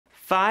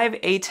5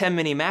 ATEM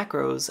Mini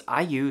macros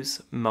I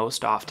use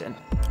most often.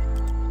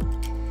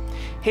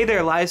 Hey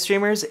there live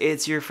streamers,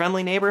 it's your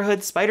friendly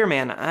neighborhood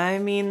Spider-Man,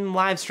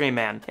 livestream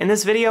man. In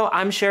this video,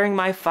 I'm sharing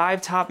my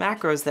 5 top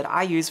macros that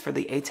I use for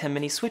the ATEM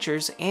Mini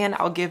switchers, and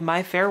I'll give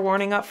my fair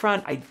warning up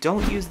front, I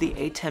don't use the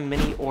ATEM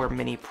Mini or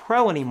Mini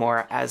Pro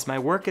anymore as my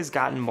work has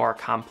gotten more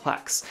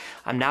complex.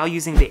 I'm now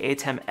using the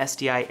ATEM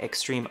SDI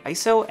Extreme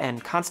ISO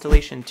and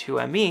Constellation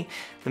 2ME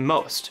the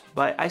most,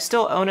 but I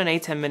still own an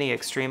ATEM Mini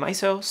Extreme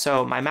ISO,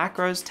 so my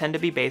macros tend to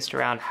be based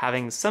around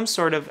having some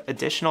sort of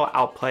additional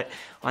output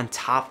on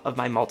top of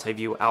my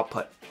multi-view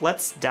output.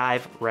 Let's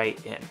dive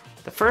right in.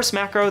 The first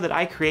macro that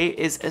I create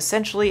is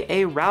essentially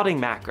a routing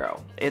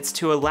macro. It's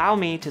to allow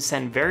me to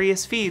send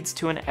various feeds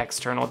to an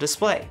external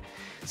display.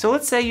 So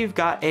let's say you've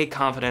got a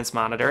confidence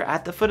monitor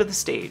at the foot of the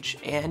stage,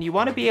 and you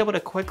want to be able to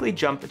quickly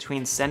jump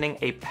between sending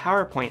a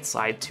PowerPoint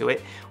slide to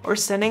it or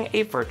sending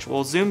a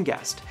virtual Zoom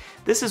guest.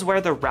 This is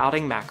where the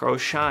routing macro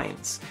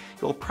shines.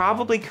 You'll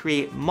probably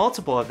create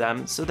multiple of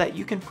them so that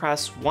you can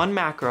press one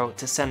macro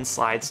to send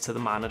slides to the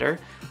monitor,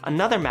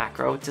 another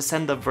macro to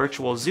send the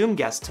virtual Zoom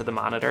guest to the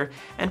monitor,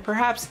 and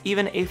perhaps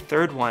even a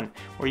third one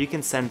where you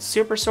can send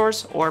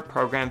SuperSource or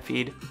program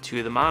feed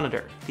to the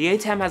monitor. The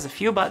ATEM has a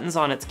few buttons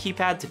on its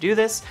keypad to do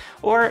this,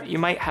 or you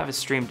might have a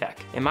Stream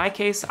Deck. In my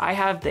case, I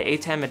have the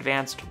ATEM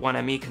Advanced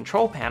 1ME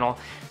control panel,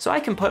 so I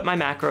can put my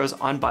macros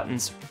on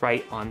buttons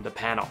right on the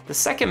panel. The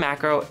second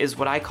macro is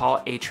what I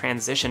call a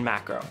transition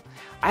macro.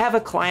 I have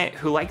a client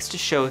who likes to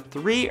show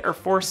 3 or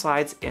 4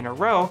 slides in a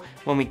row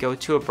when we go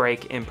to a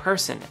break in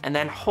person, and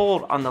then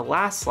hold on the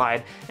last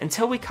slide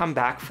until we come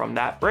back from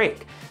that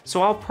break.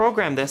 So I'll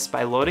program this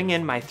by loading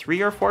in my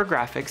 3 or 4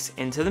 graphics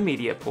into the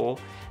media pool,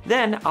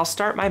 then I'll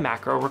start my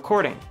macro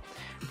recording.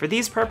 For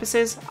these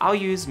purposes, I'll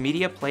use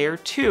Media Player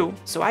 2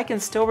 so I can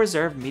still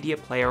reserve Media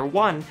Player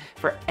 1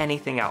 for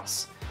anything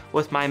else.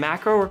 With my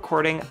macro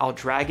recording, I'll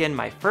drag in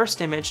my first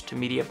image to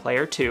Media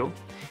Player 2,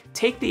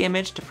 take the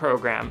image to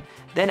program,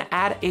 then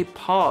add a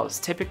pause,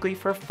 typically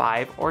for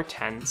 5 or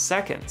 10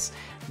 seconds.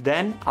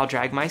 Then I'll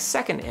drag my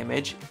second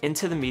image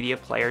into the Media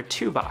Player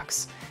 2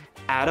 box,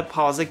 add a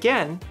pause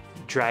again,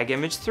 drag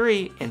image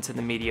 3 into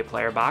the Media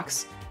Player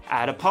box,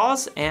 add a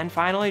pause, and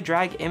finally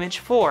drag image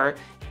 4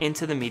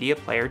 into the Media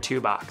Player 2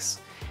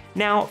 box.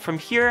 Now from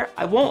here,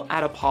 I won't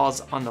add a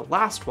pause on the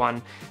last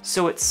one,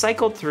 so it's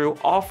cycled through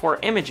all 4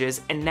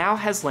 images and now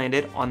has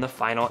landed on the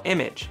final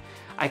image.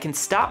 I can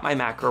stop my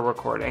macro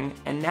recording,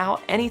 and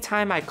now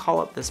anytime I call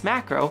up this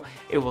macro,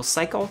 it will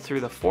cycle through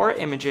the 4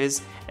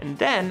 images, and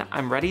then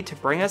I'm ready to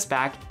bring us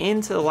back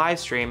into the live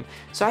stream,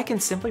 so I can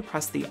simply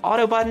press the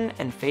auto button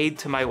and fade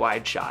to my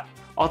wide shot.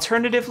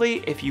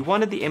 Alternatively, if you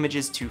wanted the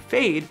images to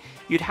fade,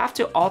 you'd have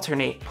to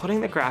alternate putting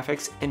the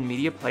graphics in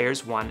Media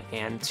Players 1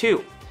 and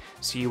 2.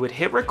 So you would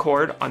hit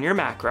record on your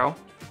macro,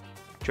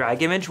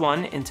 drag image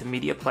 1 into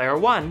Media Player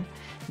 1,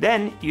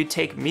 then you'd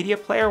take Media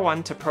Player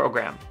 1 to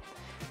program.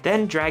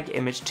 Then drag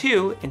image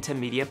 2 into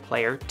Media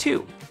Player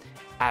 2.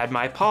 Add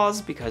my pause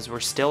because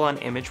we're still on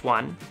image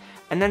 1,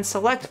 and then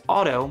select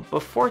auto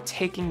before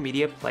taking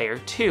Media Player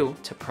 2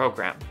 to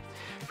program.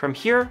 From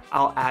here,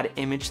 I'll add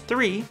image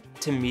 3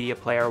 to Media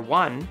Player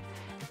 1,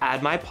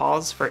 add my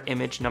pause for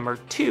image number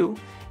 2,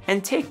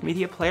 and take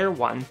Media Player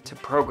 1 to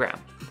program.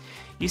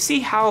 You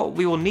see how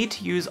we will need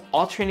to use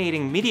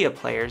alternating media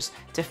players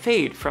to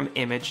fade from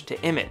image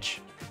to image.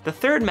 The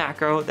third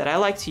macro that I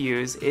like to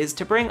use is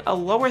to bring a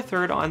lower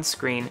third on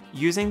screen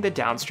using the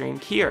downstream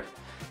keyer,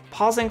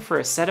 pausing for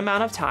a set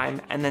amount of time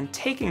and then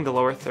taking the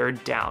lower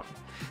third down.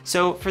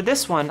 So for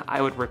this one,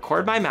 I would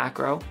record my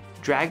macro,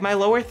 drag my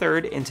lower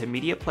third into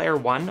Media Player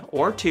 1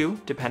 or 2,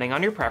 depending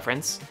on your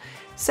preference,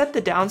 set the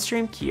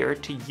downstream keyer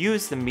to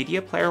use the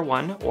Media Player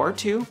 1 or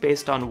 2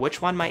 based on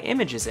which one my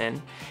image is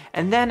in,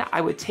 and then I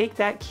would take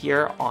that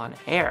keyer on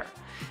air.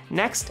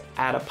 Next,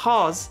 add a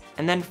pause,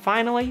 and then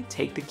finally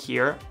take the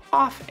keyer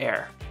off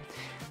air.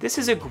 This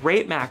is a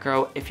great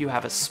macro if you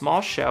have a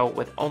small show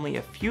with only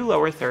a few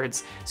lower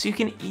thirds, so you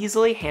can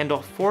easily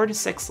handle 4 to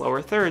 6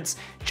 lower thirds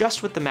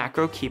just with the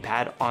macro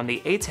keypad on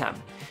the ATEM.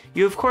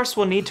 You of course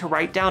will need to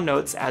write down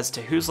notes as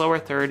to whose lower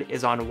third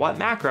is on what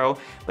macro,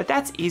 but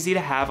that's easy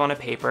to have on a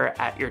paper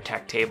at your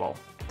tech table.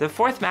 The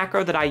fourth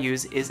macro that I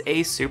use is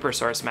a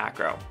SuperSource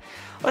macro.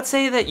 Let's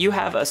say that you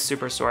have a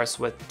SuperSource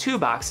with 2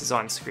 boxes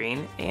on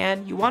screen,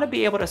 and you want to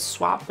be able to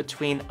swap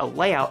between a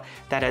layout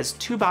that has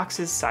 2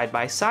 boxes side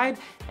by side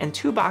and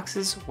 2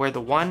 boxes where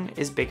the one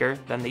is bigger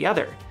than the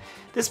other.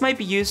 This might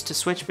be used to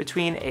switch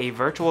between a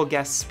virtual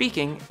guest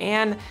speaking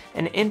and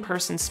an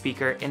in-person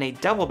speaker in a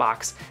double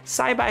box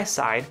side by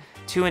side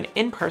to an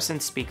in-person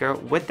speaker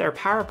with their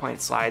PowerPoint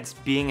slides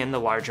being in the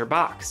larger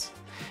box.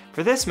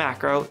 For this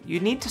macro, you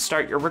need to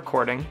start your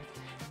recording,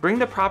 bring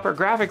the proper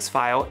graphics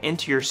file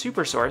into your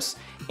SuperSource,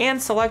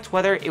 and select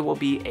whether it will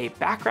be a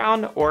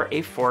background or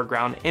a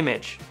foreground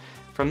image.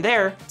 From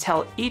there,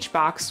 tell each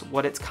box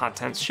what its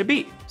contents should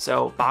be.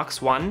 So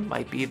box 1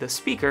 might be the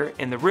speaker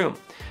in the room,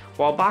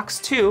 while box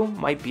 2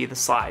 might be the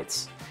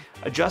slides.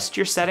 Adjust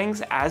your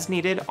settings as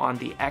needed on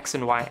the X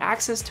and Y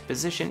axis to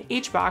position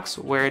each box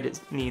where it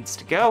needs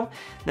to go,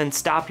 then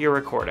stop your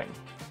recording.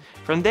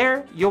 From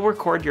there, you'll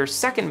record your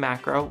second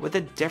macro with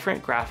a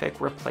different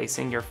graphic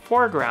replacing your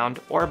foreground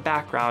or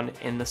background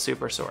in the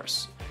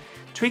SuperSource.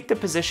 Tweak the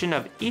position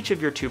of each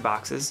of your two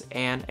boxes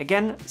and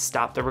again,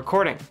 stop the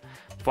recording.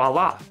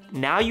 Voila,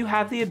 now you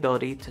have the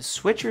ability to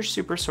switch your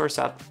SuperSource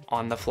up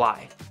on the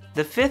fly.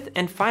 The fifth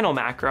and final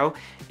macro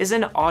is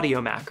an audio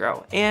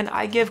macro, and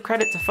I give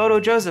credit to Photo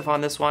Joseph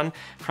on this one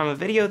from a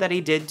video that he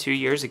did 2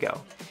 years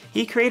ago.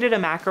 He created a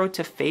macro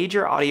to fade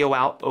your audio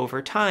out over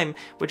time,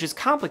 which is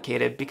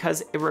complicated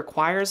because it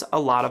requires a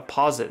lot of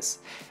pauses.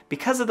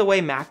 Because of the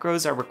way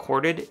macros are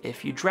recorded,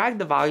 if you drag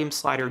the volume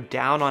slider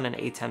down on an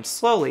ATEM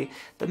slowly,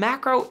 the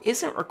macro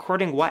isn't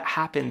recording what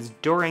happens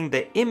during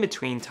the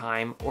in-between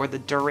time or the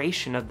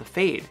duration of the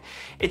fade.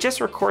 It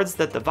just records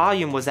that the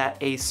volume was at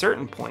a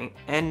certain point,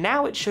 and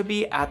now it should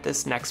be at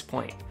this next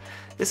point.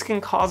 This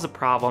can cause a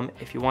problem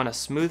if you want a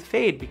smooth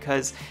fade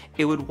because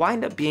it would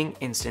wind up being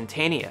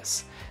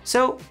instantaneous.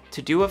 So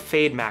to do a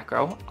fade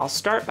macro, I'll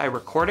start by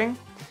recording,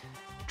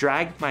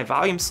 drag my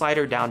volume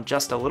slider down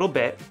just a little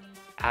bit,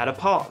 add a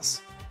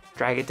pause,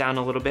 drag it down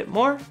a little bit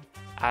more,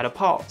 add a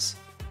pause,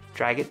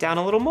 drag it down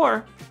a little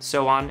more,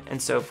 so on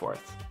and so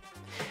forth.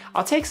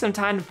 I'll take some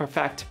time to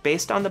perfect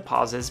based on the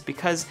pauses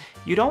because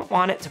you don't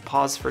want it to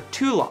pause for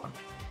too long.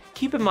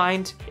 Keep in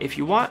mind, if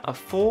you want a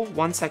full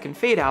 1 second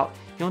fade out,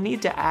 you'll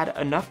need to add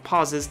enough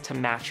pauses to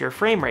match your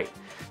frame rate.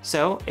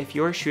 So if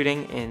you're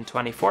shooting in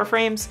 24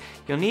 frames,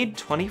 you'll need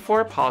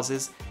 24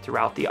 pauses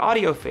throughout the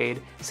audio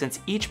fade since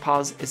each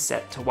pause is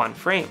set to 1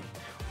 frame.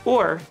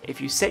 Or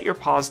if you set your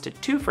pause to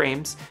 2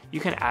 frames,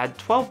 you can add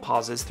 12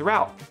 pauses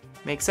throughout.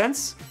 Make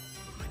sense?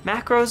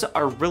 Macros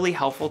are really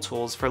helpful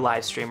tools for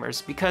live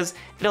streamers because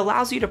it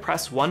allows you to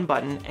press one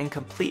button and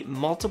complete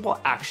multiple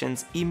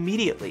actions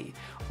immediately,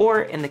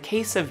 or in the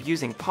case of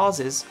using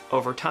pauses,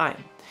 over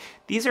time.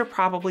 These are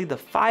probably the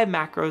 5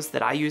 macros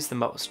that I use the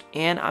most,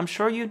 and I'm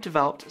sure you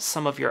developed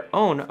some of your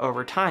own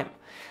over time.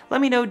 Let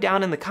me know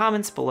down in the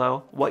comments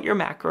below what your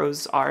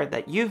macros are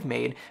that you've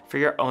made for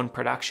your own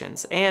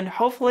productions, and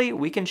hopefully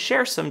we can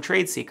share some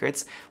trade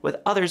secrets with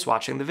others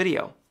watching the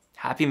video.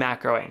 Happy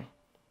macroing!